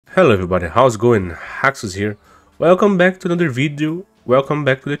Hello everybody, how's it going? Haxus here. Welcome back to another video. Welcome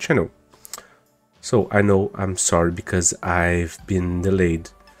back to the channel. So I know I'm sorry because I've been delayed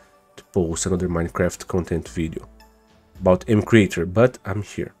to post another Minecraft content video about MCreator, but I'm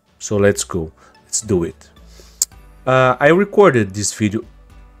here. So let's go. Let's do it. I recorded this video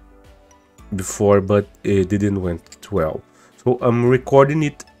before, but it didn't went well. So I'm recording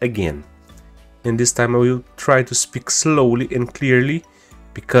it again. And this time I will try to speak slowly and clearly,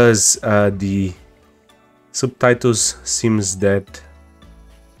 because the subtitles seems that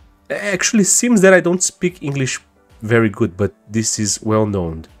I don't speak English very good, but this is well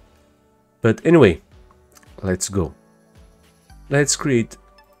known. But anyway, let's go. Let's create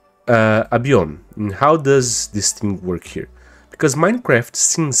a biome. And how does this thing work here? Because Minecraft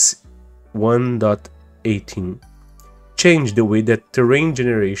since 1.18 changed the way that terrain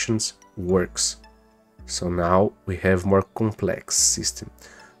generations works. So now we have more complex system.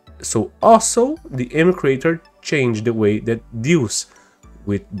 So also the MCreator changed the way that deals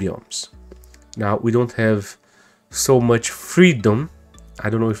with biomes. Now we don't have so much freedom. I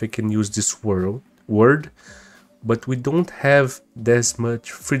don't know if I can use this word, but we don't have as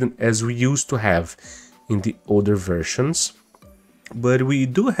much freedom as we used to have in the older versions. But we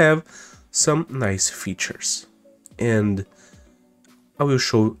do have some nice features, and I will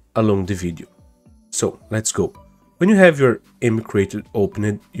show along the video. So let's go. When you have your MCreator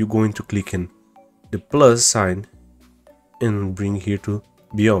opened, you're going to click on the plus sign and bring here to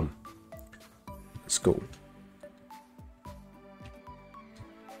Biome. Let's go.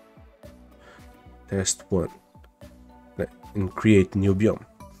 Test 1 and create new biome.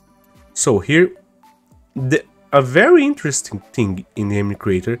 So here, a very interesting thing in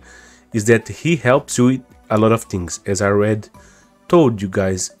MCreator is that he helps you with a lot of things, as I already told you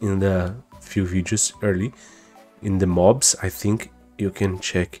guys in the few videos early. In the mobs, I think you can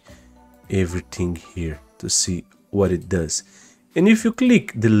check everything here to see what it does. And if you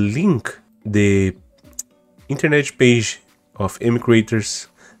click the link, the internet page of MCreator's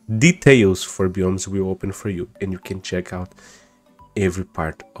details for biomes will open for you, and you can check out every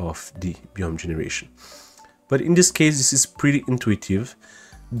part of the biome generation. But in this case, this is pretty intuitive.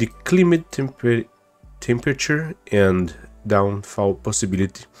 The climate temperature and downfall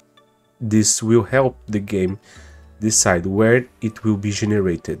possibility, this will help the game decide where it will be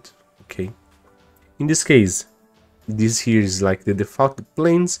generated. Okay, in this case, this here is like the default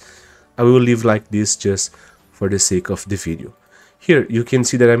planes. I will leave like this just for the sake of the video. Here you can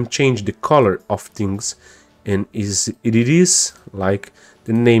see that I'm changed the color of things, and it is like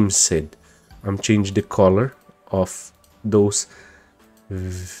the name said, I'm changed the color of those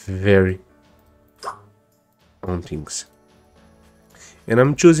very on things, and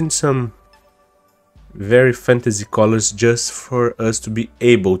I'm choosing some very fantasy colors just for us to be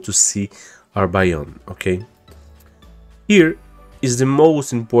able to see our biome. Okay, here is the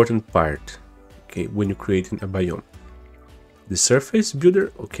most important part, okay, when you're creating a biome. The surface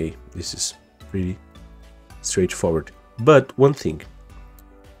builder, okay, this is pretty straightforward, but one thing,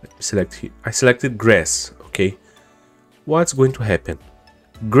 let me select here. I selected grass. Okay, what's going to happen?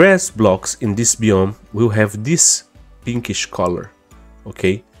 Grass blocks in this biome will have this pinkish color.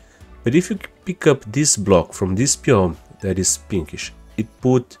 Okay, but if you pick up this block from this biome that is pinkish, it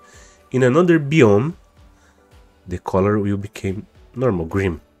put in another biome, the color will become normal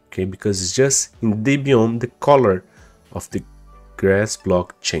green. Okay, because it's just in the biome the color of the grass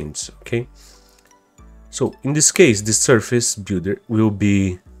block changes. Okay, so in this case the surface builder will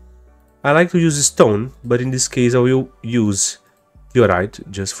be, I like to use stone, but in this case I will use diorite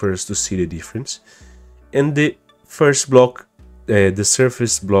just for us to see the difference. And the first block, the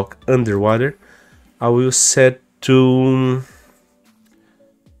surface block underwater, I will set to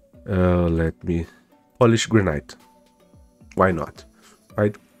let me polish granite. Why not,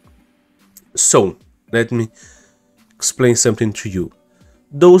 right? So let me explain something to you.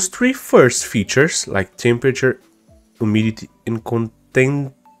 Those three first features, like temperature, humidity, and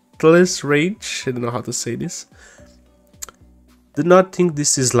contactless range, I don't know how to say this, do not think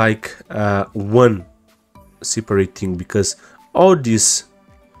this is like one separate thing, because all these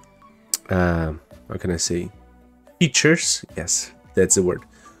how can I say, features, yes, that's the word,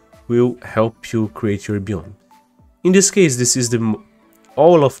 will help you create your biome. In this case, this is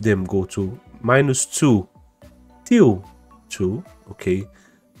all of them go to -2 till 2. Okay,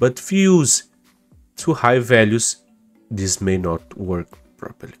 but if you use too high values, this may not work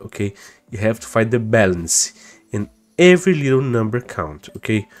properly. Okay, you have to find the balance, and every little number count.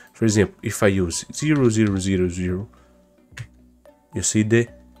 Okay, for example, if I use 0, 0, 0, 0, you see the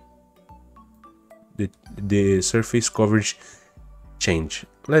surface coverage change.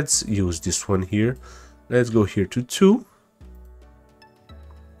 let's use this one here. Let's go here to 2.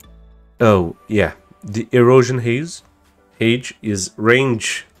 Oh yeah, the erosion age is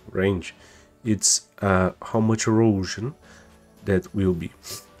range. It's how much erosion that will be.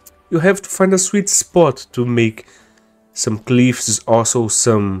 You have to find a sweet spot to make some cliffs, also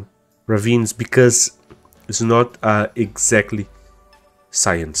some ravines, because it's not exactly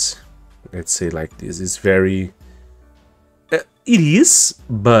science. Let's say like this. It's very it is,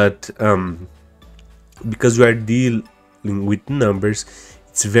 but because we are dealing with numbers,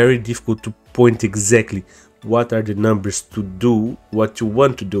 it's very difficult to point exactly what are the numbers to do what you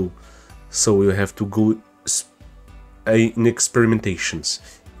want to do. So you have to go in experimentations,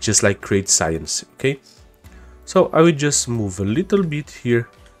 just like create science. Okay, so I will just move a little bit here.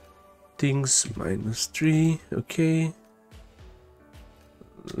 Things -3. Okay,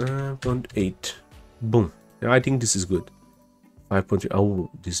 0.8. Boom. I think this is good. 5.3. Oh,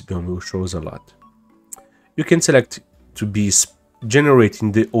 this biome shows a lot. You can select to be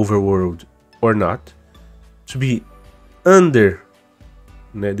generating the overworld or not, to be under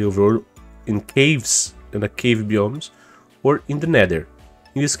the overworld in caves and the cave biomes, or in the nether.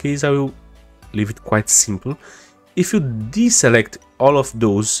 In this case, I will leave it quite simple. If you deselect all of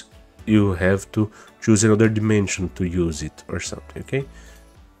those, you have to choose another dimension to use it or something. Okay,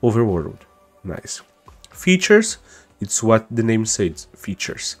 overworld, nice. Features, it's what the name says,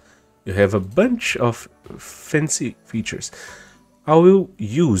 features. You have a bunch of fancy features. I will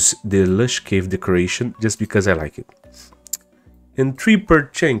use the lush cave decoration just because I like it. And 3 per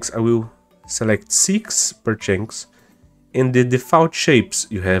chunks, I will select 6 per chunks. And the default shapes,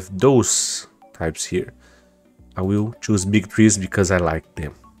 you have those types here. I will choose big trees because I like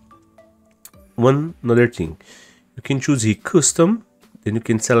them. One another thing, you can choose here custom, then you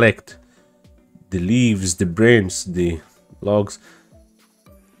can select the leaves, the branches, the logs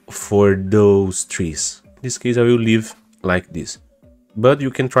for those trees. In this case, I will leave like this, but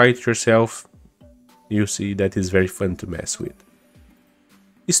you can try it yourself. You see that is very fun to mess with.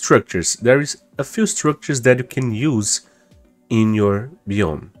 Structures, there is a few structures that you can use in your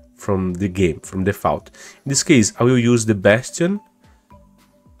biome from the game, from default. In this case, I will use the bastion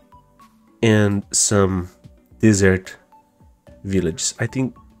and some desert villages. I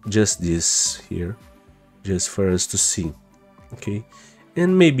think just this here, just for us to see. Okay,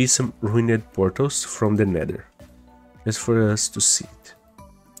 and maybe some ruined portals from the nether, just for us to see it.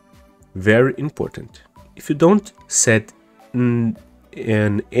 Very important. If you don't set an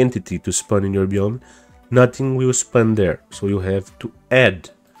entity to spawn in your biome, nothing will spawn there. So you have to add,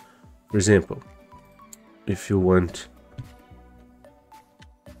 for example, if you want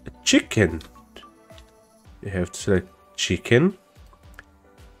a chicken, you have to select chicken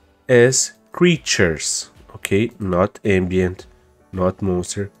as creatures. Okay, not ambient, not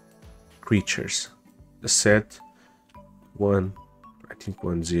monster, creatures. Set 1, I think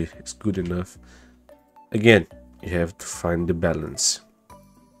 1Z is good enough. Again, you have to find the balance.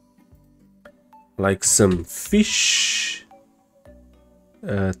 Like some fish,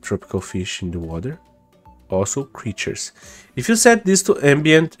 tropical fish in the water, also creatures. If you set this to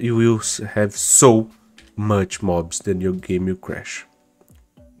ambient, you will have so much mobs that your game will crash.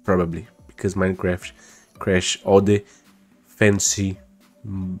 Probably, because Minecraft crash all the fancy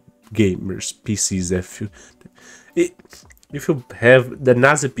gamers, PCs. If you have the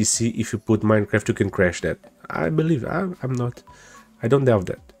NASA PC, if you put Minecraft, you can crash that. I believe. I don't doubt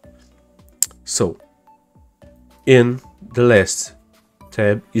that. So, in the last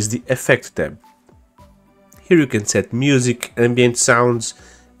tab is the effect tab. Here you can set music, ambient sounds,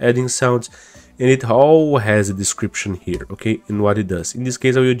 adding sounds, and it all has a description here, okay, in what it does. In this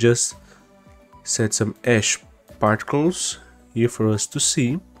case, I will just set some ash particles here for us to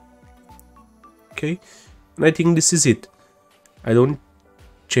see. Okay, and I think this is it. I don't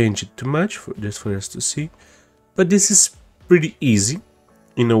change it too much, just for us to see, but this is pretty easy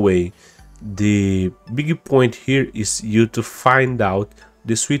in a way. The big point here is you to find out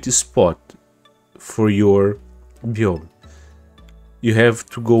the sweet spot for your biome. You have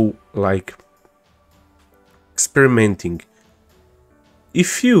to go like experimenting.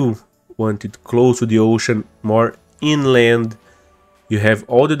 If you want it close to the ocean, more inland, you have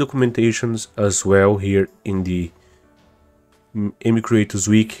all the documentations as well here in the MCreator's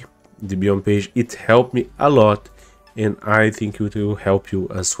wiki, the biome page. It helped me a lot, and I think it will help you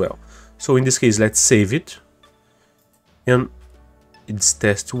as well. So in this case, let's save it, and it's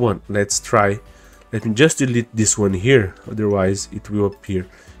test 1. Let's try. Let me just delete this one here, otherwise it will appear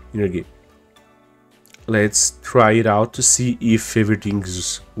in your game. Let's try it out to see if everything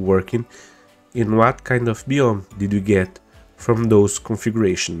is working. In what kind of biome did we get from those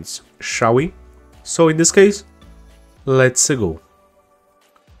configurations, shall we? So in this case, let's go.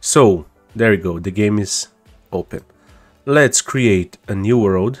 So there we go, the game is open. Let's create a new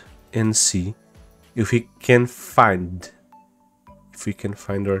world and see if we can find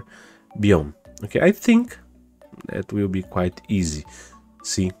our biome. Okay, I think that will be quite easy.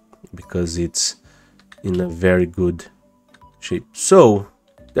 See, because it's in a very good shape. So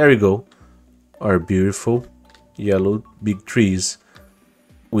there we go, our beautiful yellow big trees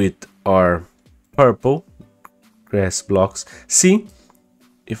with our purple grass blocks. See,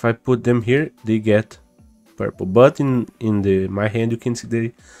 if I put them here, they get purple, but in my hand you can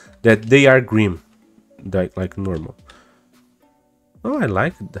see that they are green, like normal. Oh, I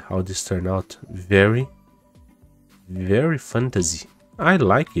like how this turned out. Very fantasy. I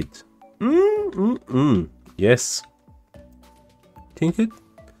like it. Yes. Think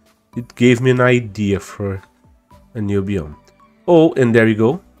it gave me an idea for a new biome. Oh, and there you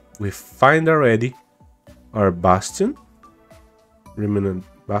go. We find already our bastion. Remnant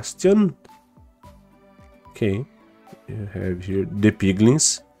bastion. Okay. You have here the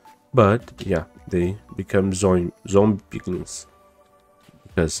piglins. But yeah, they become zombie piglins.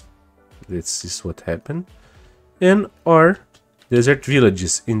 Because this is what happened. And our desert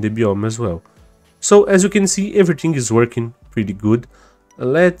villages in the biome as well. So as you can see, everything is working pretty good.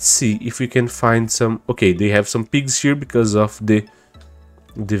 Let's see if we can find some. Okay, they have some pigs here because of the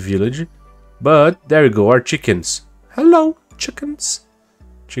village. But there we go, our chickens. Hello, chickens.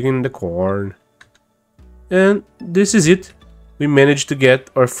 Chicken in the corn. And this is it. We managed to get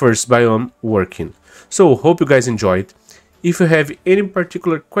our first biome working. So hope you guys enjoyed. If you have any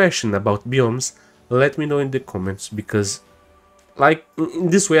particular question about biomes, let me know in the comments, because like in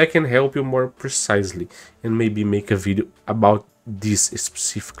this way I can help you more precisely and maybe make a video about this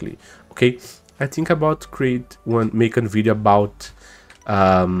specifically. Okay, I think about make a video about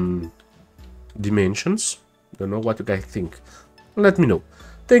dimensions. Don't know what you guys think. Let me know.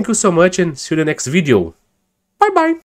 Thank you so much and see you in the next video. Bye bye.